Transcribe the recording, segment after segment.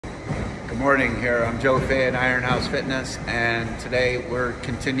morning here. I'm Joe Fay at Iron House Fitness, and today we're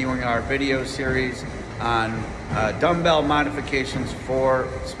continuing our video series on dumbbell modifications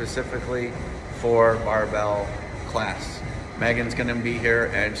specifically for barbell class. Megan's gonna be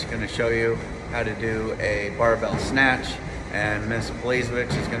here and she's gonna show you how to do a barbell snatch, and Miss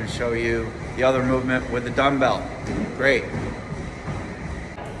Blazewicz is gonna show you the other movement with the dumbbell. Great.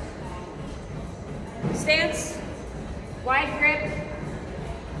 Stance, wide grip,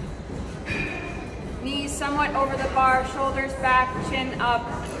 knees somewhat over the bar, shoulders back, chin up,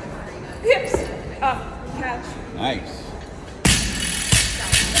 hips up, catch. Nice.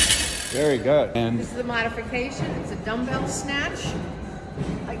 Very good. And this is the modification. It's a dumbbell snatch.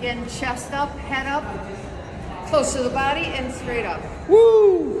 Again, chest up, head up, close to the body, and straight up.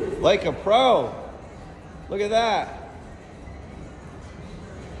 woo! Like a pro. Look at that.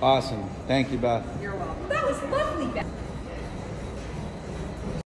 Awesome. Thank you, Beth. You're welcome. That was lovely, Beth.